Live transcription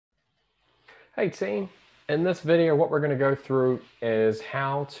Hey team, in this video what we're going to go through is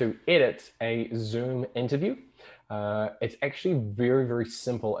how to edit a Zoom interview. It's actually very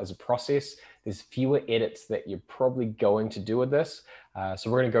simple as a process. There's fewer edits that you're probably going to do with this.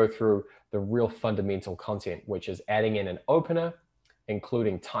 So we're going to go through the real fundamental content, which is adding in an opener,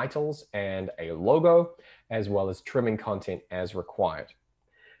 including titles and a logo, as well as trimming content as required.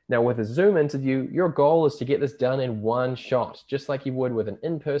 Now with a Zoom interview, your goal is to get this done in one shot, just like you would with an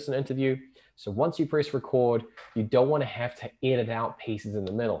in-person interview. So once you press record, you don't want to have to edit out pieces in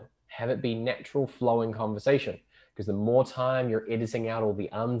the middle. Have it be natural flowing conversation, because the more time you're editing out all the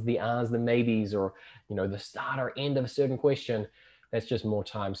ums, the ahs, the maybes, or the start or end of a certain question, that's just more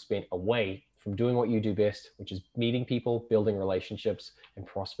time spent away from doing what you do best, which is meeting people, building relationships, and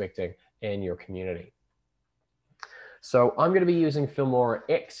prospecting in your community. So I'm going to be using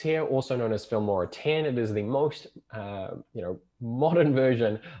FilmoraX here, also known as Filmora 10. It is the most modern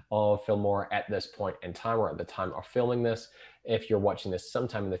version of Filmora at this point in time, or at the time of filming this. If you're watching this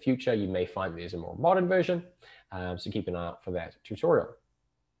sometime in the future, you may find there's a more modern version. So keep an eye out for that tutorial.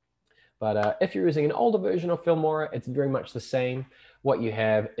 But if you're using an older version of Filmora, it's very much the same. What you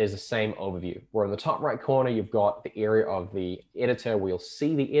have is the same overview, where in the top right corner, you've got the area of the editor where you'll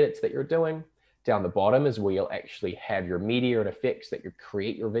see the edits that you're doing. Down the bottom is where you'll actually have your media and effects that you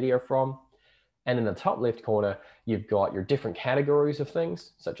create your video from. And in the top left corner, you've got your different categories of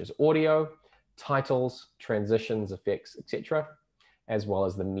things, such as audio, titles, transitions, effects, etc., as well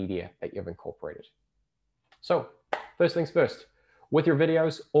as the media that you've incorporated. So first things first, with your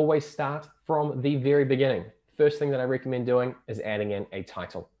videos, always start from the very beginning. First thing that I recommend doing is adding in a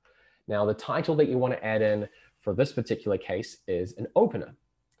title. Now, the title that you want to add in for this particular case is an opener.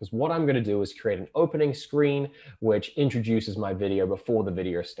 Because what I'm going to do is create an opening screen which introduces my video before the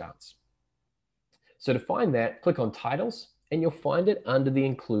video starts. So to find that, click on titles and you'll find it under the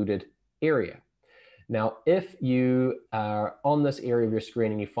included area. Now, if you are on this area of your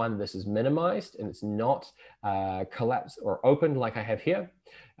screen and you find that this is minimized and it's not collapsed or opened like I have here,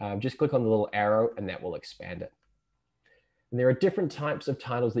 just click on the little arrow and that will expand it. And there are different types of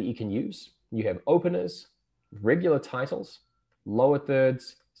titles that you can use. You have openers, regular titles, lower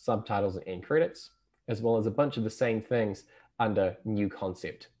thirds, subtitles, and end credits, as well as a bunch of the same things under new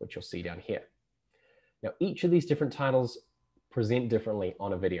concept, which you'll see down here. Now, each of these different titles present differently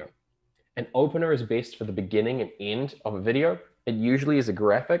on a video. An opener is best for the beginning and end of a video. It usually is a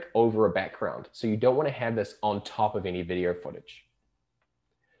graphic over a background, so you don't want to have this on top of any video footage.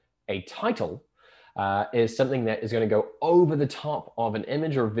 A title is something that is going to go over the top of an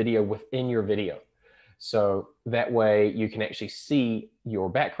image or video within your video. So that way you can actually see your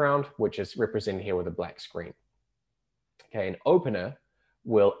background, which is represented here with a black screen. Okay, an opener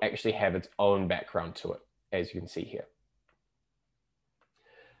will actually have its own background to it, as you can see here.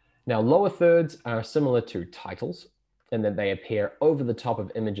 Now, lower thirds are similar to titles in that they appear over the top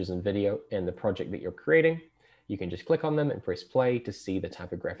of images and video in the project that you're creating. You can just click on them and press play to see the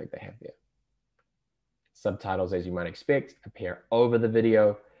type of graphic they have there. Subtitles, as you might expect, appear over the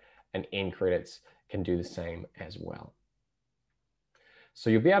video, and end credits can do the same as well. So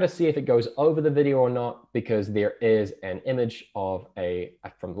you'll be able to see if it goes over the video or not, because there is an image of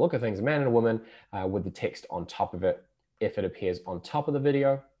from the look of things, a man and a woman with the text on top of it if it appears on top of the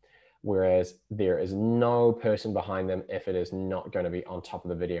video, whereas there is no person behind them if it is not going to be on top of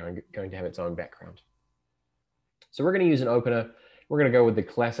the video and going to have its own background. So we're going to use an opener. We're going to go with the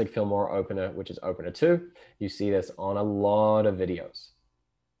classic Filmora opener, which is opener 2. You see this on a lot of videos.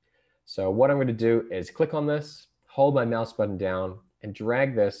 So what I'm going to do is click on this, hold my mouse button down, and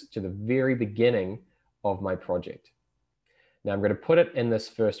drag this to the very beginning of my project. Now I'm going to put it in this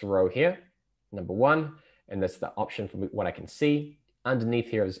first row here, number 1, and that's the option for what I can see. Underneath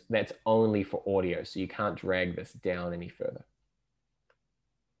here that's only for audio, so you can't drag this down any further.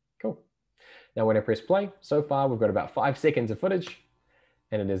 Cool. Now when I press play, so far we've got about 5 seconds of footage,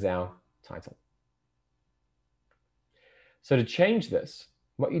 and it is our title. So to change this,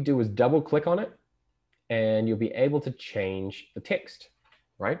 what you do is double click on it and you'll be able to change the text,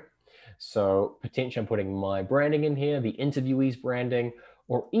 right? So potentially I'm putting my branding in here, the interviewee's branding,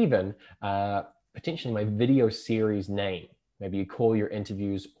 or even potentially my video series name. Maybe you call your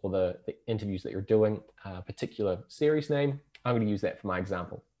interviews or the interviews that you're doing a particular series name. I'm going to use that for my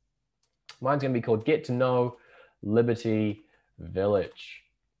example. Mine's going to be called Get to Know Liberty Village.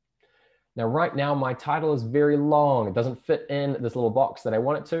 Now, right now, my title is very long. It doesn't fit in this little box that I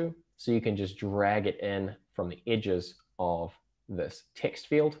want it to. So you can just drag it in from the edges of this text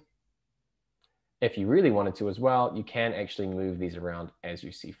field. If you really wanted to as well, you can actually move these around as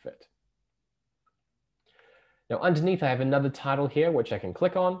you see fit. Now underneath I have another title here, which I can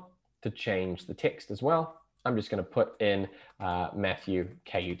click on, to change the text as well, I'm just going to put in Matthew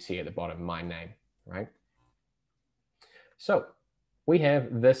KUT at the bottom, my name, right? So we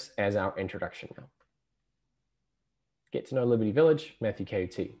have this as our introduction now. Get to know Liberty Village, Matthew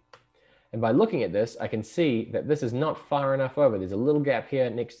KUT. And by looking at this, I can see that this is not far enough over. There's a little gap here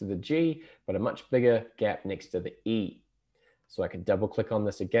next to the G, but a much bigger gap next to the E. So I can double click on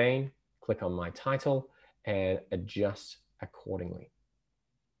this again, click on my title, and adjust accordingly.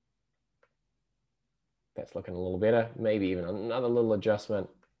 That's looking a little better. Maybe even another little adjustment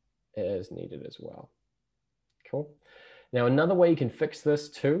is needed as well. Cool. Now, another way you can fix this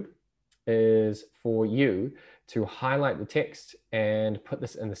too is for you to highlight the text and put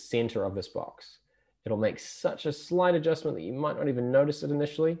this in the center of this box. It'll make such a slight adjustment that you might not even notice it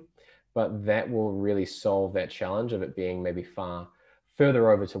initially, but that will really solve that challenge of it being maybe far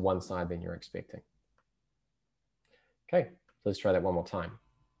further over to one side than you're expecting. Okay, let's try that one more time.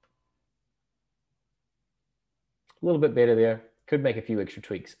 A little bit better there. Could make a few extra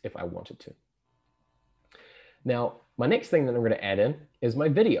tweaks if I wanted to. Now, my next thing that I'm going to add in is my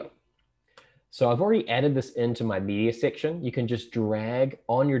video. So I've already added this into my media section. You can just drag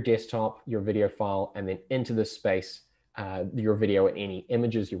on your desktop your video file and then into this space your video and any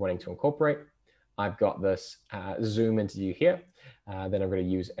images you're wanting to incorporate. I've got this zoom interview here that I'm going to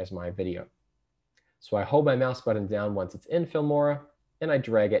use as my video. So I hold my mouse button down once it's in Filmora and I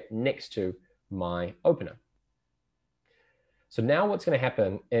drag it next to my opener. So now what's going to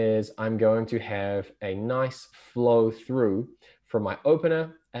happen is I'm going to have a nice flow through from my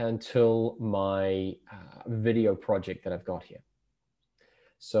opener until my video project that I've got here.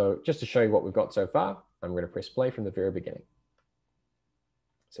 So just to show you what we've got so far, I'm going to press play from the very beginning.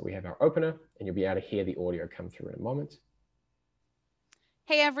 So we have our opener, and you'll be able to hear the audio come through in a moment.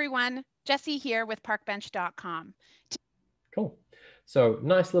 Hey everyone, Jessie here with Parkbench.com. Cool. So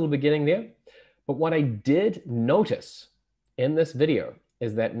nice little beginning there. But what I did notice in this video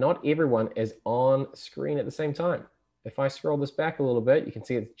is that not everyone is on screen at the same time. If I scroll this back a little bit, you can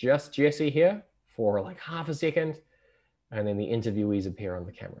see it's just Jessie here for like half a second, and then the interviewees appear on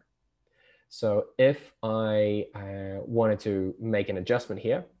the camera. So if I wanted to make an adjustment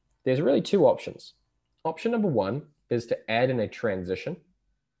here, there's really two options. Option number one is to add in a transition.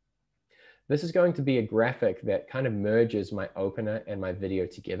 This is going to be a graphic that kind of merges my opener and my video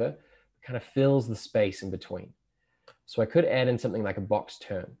together, kind of fills the space in between. So I could add in something like a box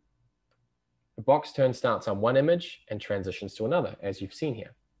turn. A box turn starts on one image and transitions to another, as you've seen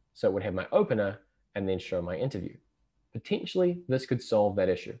here. So it would have my opener and then show my interview. Potentially, this could solve that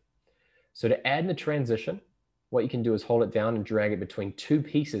issue. So to add in a transition, what you can do is hold it down and drag it between two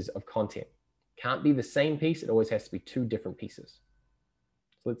pieces of content. Can't be the same piece, it always has to be two different pieces.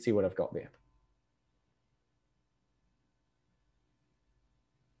 So let's see what I've got there.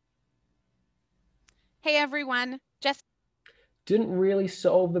 Hey everyone, Didn't really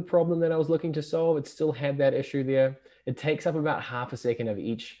solve the problem that I was looking to solve. It still had that issue there. It takes up about half a second of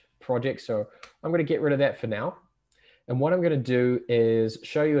each project. So I'm going to get rid of that for now. And what I'm going to do is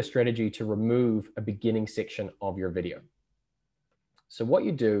show you a strategy to remove a beginning section of your video. So what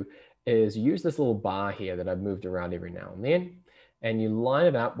you do is use this little bar here that I've moved around every now and then, and you line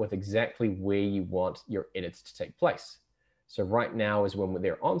it up with exactly where you want your edits to take place. So right now is when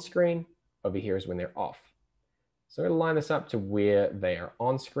they're on screen, over here is when they're off. So I'm going to line this up to where they are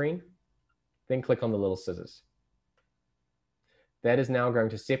on screen, then click on the little scissors. That is now going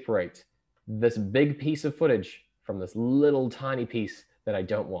to separate this big piece of footage from this little tiny piece that I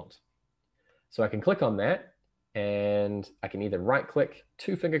don't want. So I can click on that and I can either right click,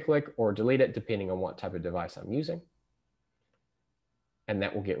 two finger click, or delete it depending on what type of device I'm using. And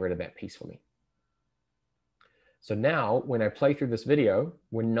that will get rid of that piece for me. So now when I play through this video,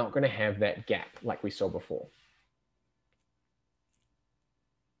 we're not going to have that gap like we saw before.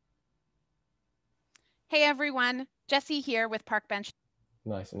 Hey everyone, Jessie here with Parkbench.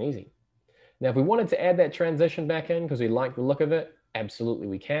 Nice and easy. Now, if we wanted to add that transition back in because we like the look of it, absolutely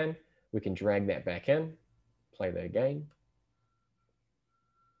we can. We can drag that back in, play that again.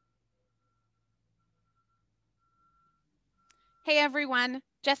 Hey everyone,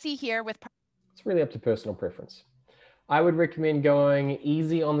 Jessie here with It's really up to personal preference. I would recommend going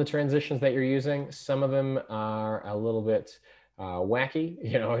easy on the transitions that you're using. Some of them are a little bit wacky.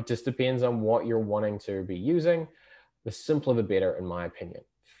 You know, it just depends on what you're wanting to be using. The simpler the better, in my opinion.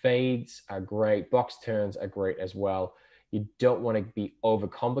 Fades are great. Box turns are great as well. You don't want to be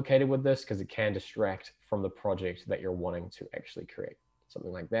overcomplicated with this because it can distract from the project that you're wanting to actually create.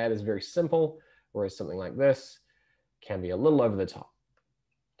 Something like that is very simple, whereas something like this can be a little over the top.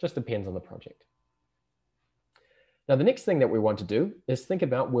 Just depends on the project. Now, the next thing that we want to do is think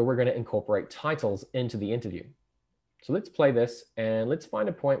about where we're going to incorporate titles into the interview. So let's play this and let's find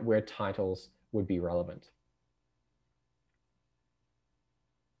a point where titles would be relevant.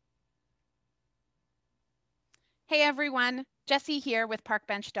 Hey everyone, Jessie here with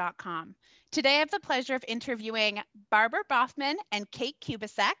Parkbench.com. Today I have the pleasure of interviewing Barbara Boffman and Kate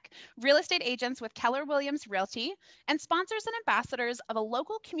Kubasek, real estate agents with Keller Williams Realty, and sponsors and ambassadors of a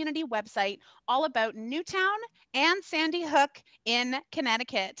local community website all about Newtown and Sandy Hook in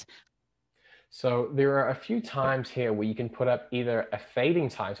Connecticut. So there are a few times here where you can put up either a fading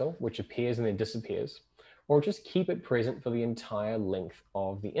title, which appears and then disappears, or just keep it present for the entire length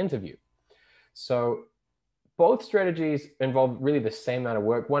of the interview. So both strategies involve really the same amount of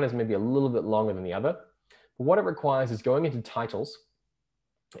work. One is maybe a little bit longer than the other. But what it requires is going into titles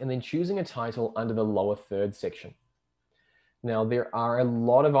and then choosing a title under the lower third section. Now, there are a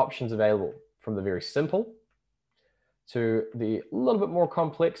lot of options available, from the very simple to the little bit more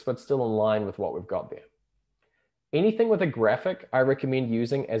complex, but still in line with what we've got there. Anything with a graphic, I recommend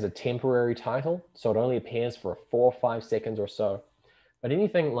using as a temporary title, so it only appears for 4 or 5 seconds or so. But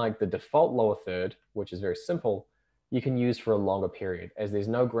anything like the default lower third, which is very simple, you can use for a longer period, as there's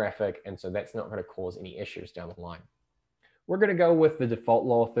no graphic, and so that's not going to cause any issues down the line. We're going to go with the default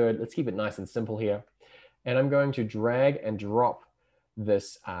lower third. Let's keep it nice and simple here. And I'm going to drag and drop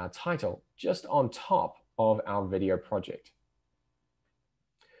this title just on top of our video project.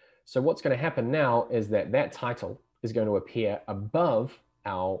 So what's going to happen now is that that title is going to appear above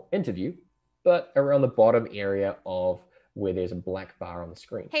our interview, but around the bottom area of where there's a black bar on the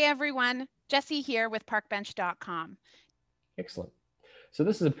screen. Hey everyone, Jessie here with Parkbench.com. Excellent. So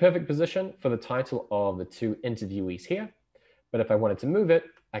this is a perfect position for the title of the two interviewees here. But if I wanted to move it,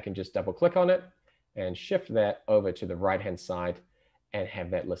 I can just double click on it and shift that over to the right-hand side and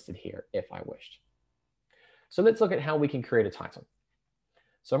have that listed here if I wished. So let's look at how we can create a title.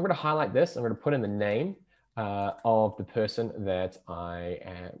 So I'm going to highlight this. I'm going to put in the name of the person that I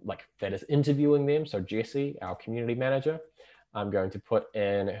am, that is interviewing them. So Jessie, our community manager. I'm going to put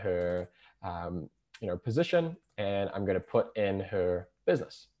in her position, and I'm going to put in her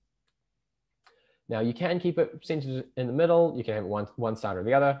business. Now you can keep it centered in the middle. You can have it one side or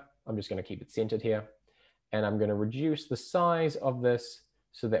the other. I'm just going to keep it centered here. And I'm going to reduce the size of this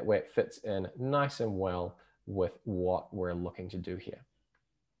so that way it fits in nice and well with what we're looking to do here.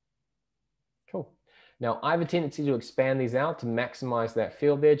 Cool. Now I have a tendency to expand these out to maximize that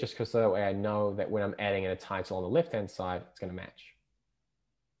field there, just because that way I know that when I'm adding in a title on the left-hand side, it's going to match.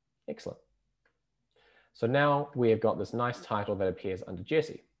 Excellent. So now we have got this nice title that appears under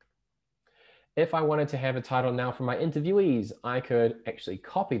Jessie. If I wanted to have a title now for my interviewees, I could actually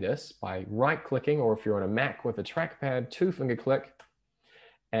copy this by right-clicking, or if you're on a Mac with a trackpad, 2-finger click.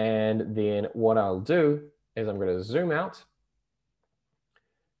 And then what I'll do is I'm going to zoom out,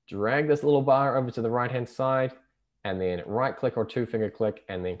 drag this little bar over to the right-hand side, and then right-click or 2-finger click,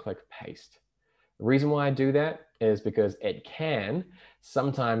 and then click paste. The reason why I do that is because it can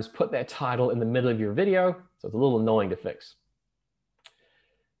sometimes put that title in the middle of your video, so it's a little annoying to fix.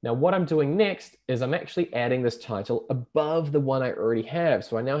 Now what I'm doing next is I'm actually adding this title above the one I already have.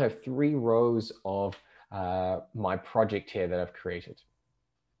 So I now have 3 rows of my project here that I've created.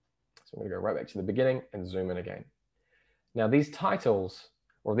 So I'm going to go right back to the beginning and zoom in again. Now these titles,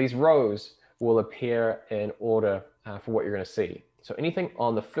 or these rows, will appear in order for what you're going to see. So anything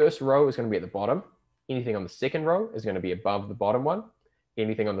on the first row is going to be at the bottom. Anything on the second row is going to be above the bottom one.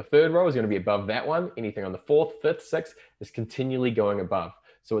 Anything on the third row is going to be above that one. Anything on the fourth, fifth, sixth is continually going above.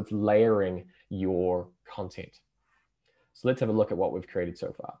 So it's layering your content. So let's have a look at what we've created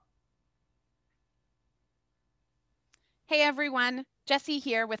so far. Hey everyone, Jessie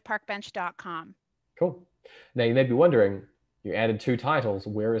here with Parkbench.com. Cool. Now you may be wondering, you added 2 titles,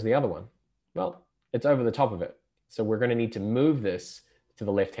 where is the other one? Well, it's over the top of it. So we're going to need to move this to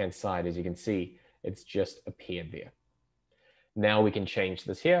the left-hand side. As you can see, it's just appeared there. Now we can change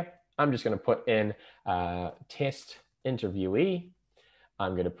this here. I'm just going to put in test interviewee.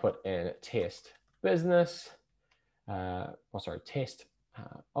 I'm going to put in test business, test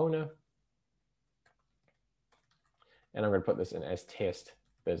owner. And I'm going to put this in as test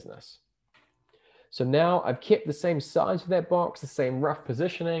business. So now I've kept the same size of that box, the same rough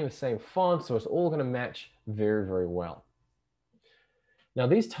positioning, the same font, so it's all going to match very, very well. Now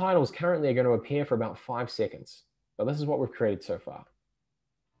these titles currently are going to appear for about 5 seconds, but this is what we've created so far.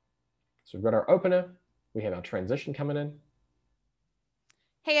 So we've got our opener, we have our transition coming in.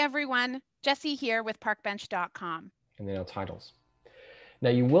 Hey everyone, Jessie here with Parkbench.com. And then our titles. Now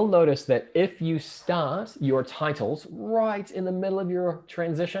you will notice that if you start your titles right in the middle of your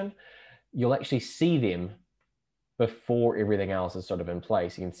transition, you'll actually see them before everything else is sort of in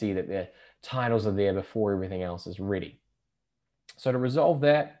place. You can see that the titles are there before everything else is ready. So to resolve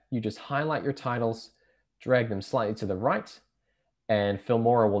that, you just highlight your titles, drag them slightly to the right, and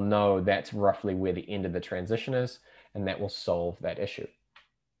Filmora will know that's roughly where the end of the transition is, and that will solve that issue.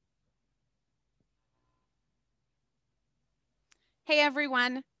 Hey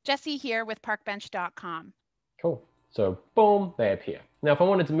everyone, Jessie here with Parkbench.com. Cool. So boom, they appear. Now, if I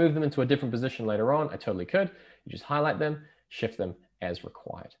wanted to move them into a different position later on, I totally could. You just highlight them, shift them as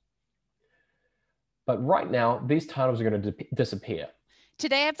required. But right now, these titles are going to disappear.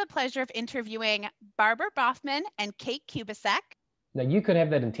 Today I have the pleasure of interviewing Barbara Boffman and Kate Kubasek. Now, you could have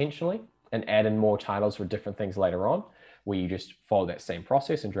that intentionally and add in more titles for different things later on, where you just follow that same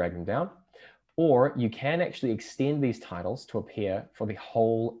process and drag them down. Or you can actually extend these titles to appear for the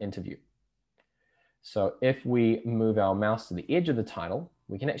whole interview. So if we move our mouse to the edge of the title,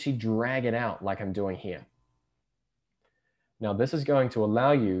 we can actually drag it out like I'm doing here. Now, this is going to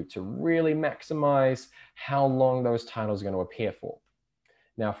allow you to really maximize how long those titles are going to appear for.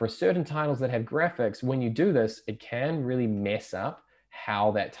 Now, for certain titles that have graphics, when you do this, it can really mess up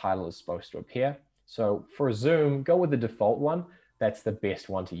how that title is supposed to appear. So for Zoom, go with the default one. That's the best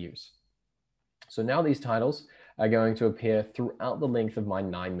one to use. So now these titles are going to appear throughout the length of my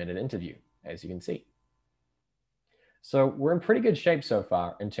 9-minute interview, as you can see. So we're in pretty good shape so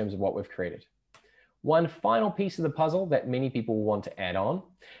far in terms of what we've created. One final piece of the puzzle that many people want to add on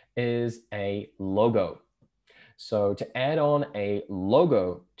is a logo. So to add on a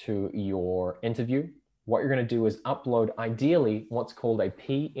logo to your interview, what you're going to do is upload ideally what's called a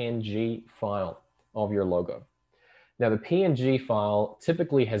PNG file of your logo. Now the PNG file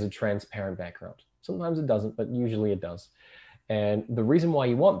typically has a transparent background. Sometimes it doesn't, but usually it does. And the reason why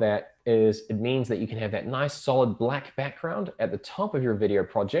you want that is it means that you can have that nice solid black background at the top of your video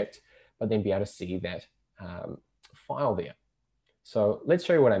project, but then be able to see that file there. So let's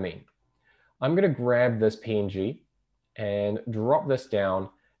show you what I mean. I'm going to grab this PNG and drop this down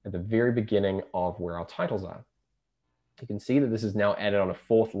at the very beginning of where our titles are. You can see that this is now added on a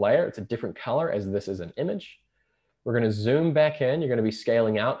 4th layer. It's a different color as this is an image. We're going to zoom back in. You're going to be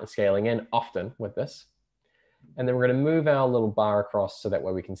scaling out and scaling in often with this. And then we're going to move our little bar across so that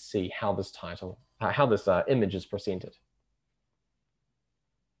way we can see how this image is presented.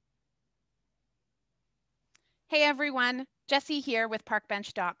 Hey everyone, Jessie here with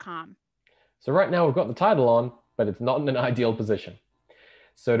Parkbench.com. So right now we've got the title on, but it's not in an ideal position.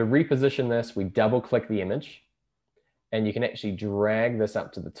 So to reposition this, we double click the image and you can actually drag this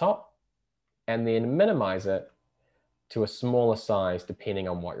up to the top and then minimize it to a smaller size depending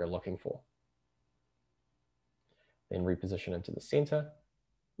on what you're looking for. Then reposition into the center,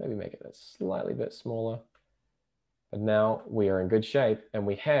 maybe make it a slightly bit smaller. But now we are in good shape and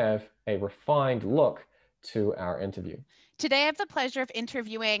we have a refined look to our interview. Today I have the pleasure of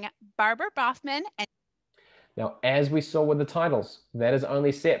interviewing Barbara Boffman and now, as we saw with the titles, that is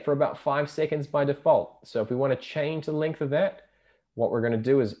only set for about 5 seconds by default. So if we want to change the length of that, what we're going to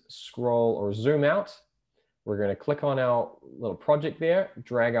do is scroll or zoom out. We're going to click on our little project there,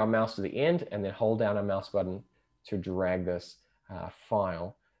 drag our mouse to the end, and then hold down our mouse button to drag this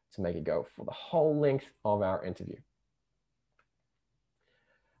file to make it go for the whole length of our interview.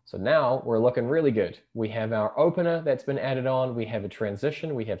 So now we're looking really good. We have our opener that's been added on, we have a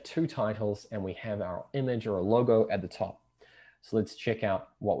transition, we have 2 titles, and we have our image or a logo at the top. So let's check out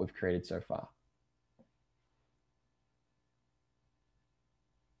what we've created so far.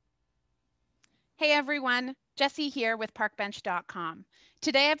 Hey everyone, Jessie here with Parkbench.com.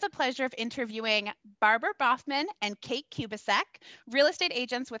 Today I have the pleasure of interviewing Barbara Boffman and Kate Kubasek, real estate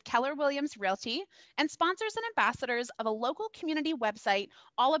agents with Keller Williams Realty and sponsors and ambassadors of a local community website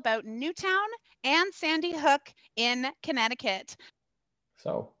all about Newtown and Sandy Hook in Connecticut.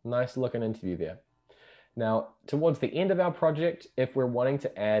 So nice looking interview there. Now, towards the end of our project, if we're wanting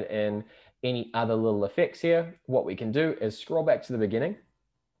to add in any other little effects here, what we can do is scroll back to the beginning,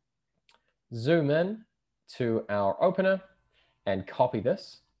 zoom in to our opener and copy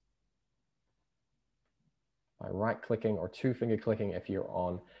this by right clicking or 2-finger clicking if you're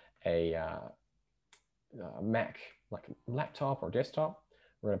on a Mac, like a laptop or desktop.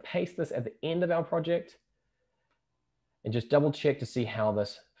 We're going to paste this at the end of our project and just double check to see how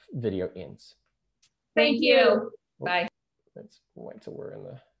this video ends. Thank you. Bye. Let's wait till we're in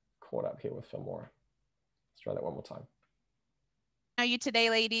the caught up here with Filmora. Let's try that one more time. How are you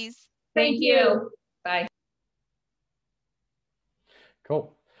today, ladies? Thank you. Bye.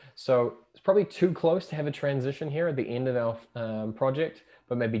 Cool. So it's probably too close to have a transition here at the end of our project,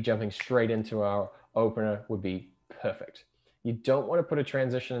 but maybe jumping straight into our opener would be perfect. You don't want to put a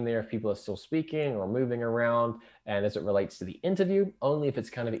transition in there if people are still speaking or moving around, and as it relates to the interview, only if it's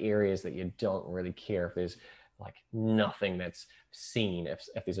kind of areas that you don't really care, if there's like nothing that's seen, if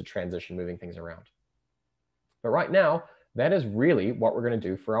there's a transition moving things around. But right now, that is really what we're going to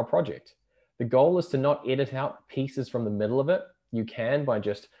do for our project. The goal is to not edit out pieces from the middle of it. You can by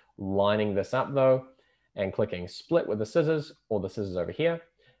just lining this up though, and clicking split with the scissors or the scissors over here,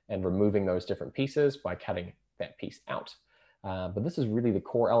 and removing those different pieces by cutting that piece out. But this is really the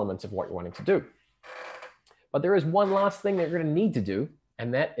core elements of what you're wanting to do. But there is one last thing that you're going to need to do,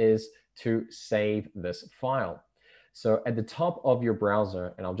 and that is to save this file. So at the top of your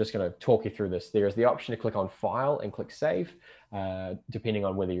browser, and I'm just going to talk you through this, there's the option to click on File and click Save, depending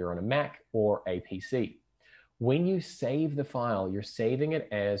on whether you're on a Mac or a PC. When you save the file, you're saving it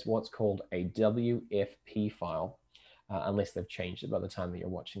as what's called a WFP file, unless they've changed it by the time that you're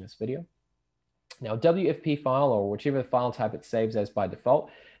watching this video. Now, WFP file, or whichever file type it saves as by default,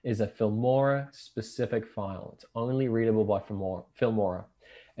 is a Filmora specific file. It's only readable by Filmora,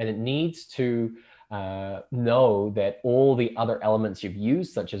 and it needs to know that all the other elements you've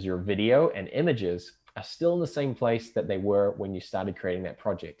used, such as your video and images, are still in the same place that they were when you started creating that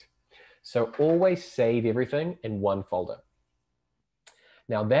project. So always save everything in one folder.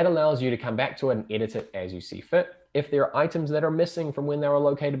 Now that allows you to come back to it and edit it as you see fit. If there are items that are missing from when they were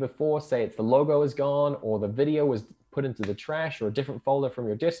located before, say it's the logo is gone or the video was put into the trash or a different folder from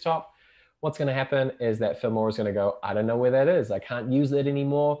your desktop, what's going to happen is that Filmora is going to go, I don't know where that is. I can't use it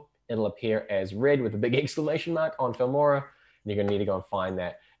anymore. It'll appear as red with a big exclamation mark on Filmora, and you're going to need to go and find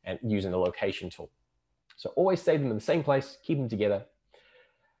that and using the location tool. So always save them in the same place, keep them together.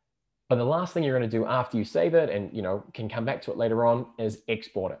 But the last thing you're going to do after you save it and can come back to it later on is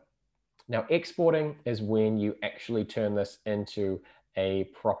export it. Now, exporting is when you actually turn this into a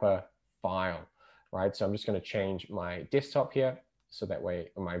proper file, right? So I'm just going to change my desktop here so that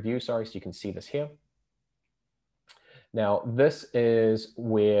way, or my view, sorry, so you can see this here. Now, this is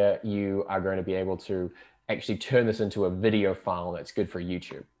where you are going to be able to actually turn this into a video file that's good for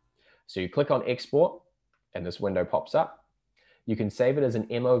YouTube. So you click on export and this window pops up. You can save it as an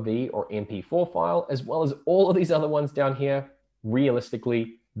MOV or MP4 file, as well as all of these other ones down here.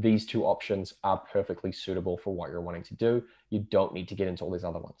 Realistically, these two options are perfectly suitable for what you're wanting to do. You don't need to get into all these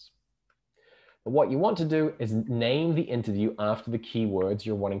other ones. But what you want to do is name the interview after the keywords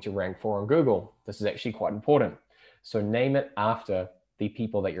you're wanting to rank for on Google. This is actually quite important. So name it after the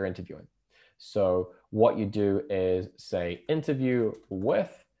people that you're interviewing. So what you do is say interview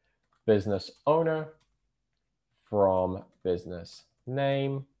with business owner from business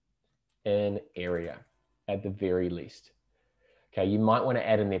name in area at the very least. Okay, you might want to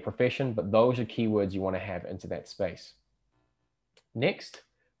add in their profession, but those are keywords you want to have into that space. Next,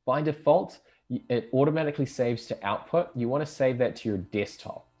 by default, it automatically saves to output. You want to save that to your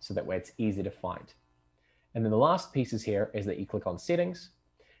desktop so that way it's easy to find. And then the last pieces here is that you click on settings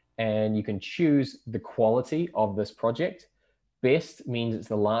and you can choose the quality of this project. Best means it's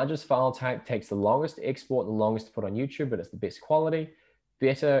the largest file type, takes the longest to export, the longest to put on YouTube, but it's the best quality.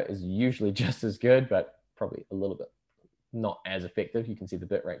 Better is usually just as good, but probably a little bit not as effective. You can see the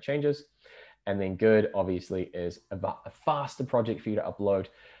bitrate changes. And then good, obviously, is a faster project for you to upload,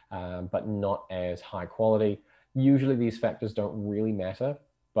 but not as high quality. Usually these factors don't really matter,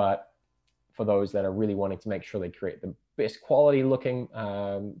 but for those that are really wanting to make sure they create the best quality looking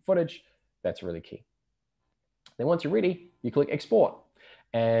footage, that's really key. Then once you're ready, you click export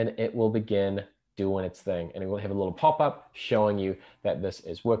and it will begin doing its thing. And it will have a little pop-up showing you that this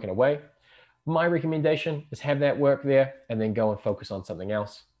is working away. My recommendation is have that work there and then go and focus on something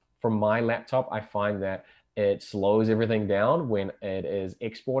else. From my laptop, I find that it slows everything down when it is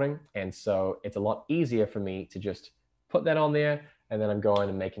exporting. And so it's a lot easier for me to just put that on there and then I'm going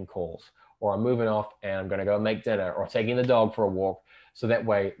and making calls, or I'm moving off and I'm going to go make dinner or taking the dog for a walk. So that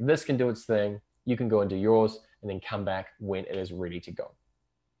way this can do its thing. You can go and do yours and then come back when it is ready to go.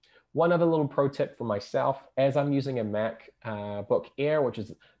 One other little pro tip for myself, as I'm using a MacBook Air, which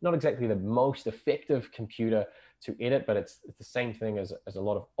is not exactly the most effective computer to edit, but it's the same thing as a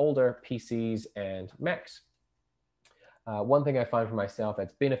lot of older PCs and Macs. One thing I find for myself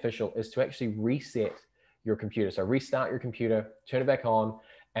that's beneficial is to actually reset your computer. So restart your computer, turn it back on,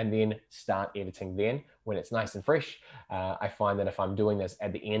 and then start editing then when it's nice and fresh. I find that if I'm doing this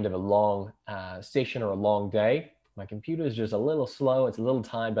at the end of a long session or a long day, my computer is just a little slow. It's a little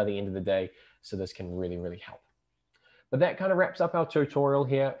tired by the end of the day. So this can really, really help. But that kind of wraps up our tutorial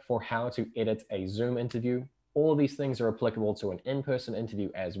here for how to edit a Zoom interview. All of these things are applicable to an in-person interview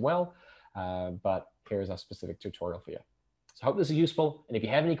as well. But here's our specific tutorial for you. So I hope this is useful. And if you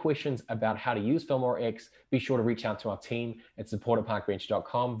have any questions about how to use FilmoraX, be sure to reach out to our team at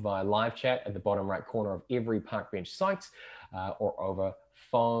support@parkbench.com via live chat at the bottom right corner of every Parkbench site, or over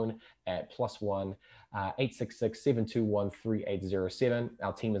phone at +1 866-721-3807.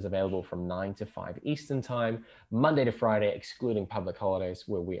 Our team is available from 9 to 5 Eastern time, Monday to Friday, excluding public holidays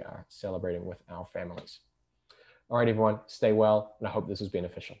where we are celebrating with our families. All right, everyone, stay well, and I hope this was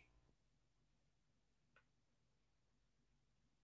beneficial.